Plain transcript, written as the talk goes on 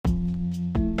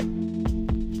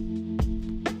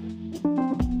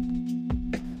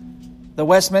The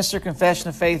Westminster Confession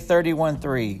of Faith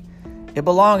 31:3. It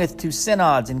belongeth to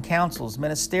synods and councils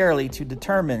ministerially to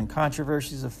determine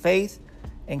controversies of faith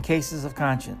and cases of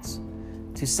conscience,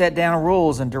 to set down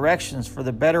rules and directions for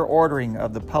the better ordering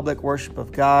of the public worship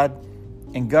of God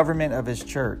and government of His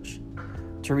church,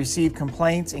 to receive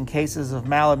complaints in cases of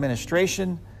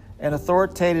maladministration, and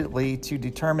authoritatively to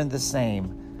determine the same,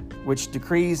 which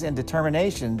decrees and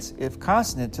determinations, if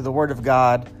consonant to the Word of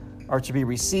God, are to be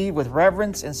received with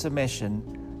reverence and submission,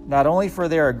 not only for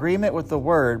their agreement with the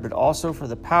Word, but also for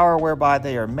the power whereby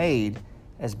they are made,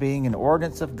 as being an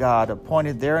ordinance of God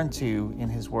appointed thereunto in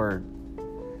His Word.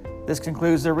 This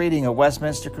concludes the reading of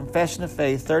Westminster Confession of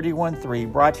Faith 31:3,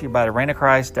 brought to you by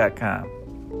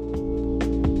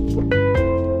arenachrist.com.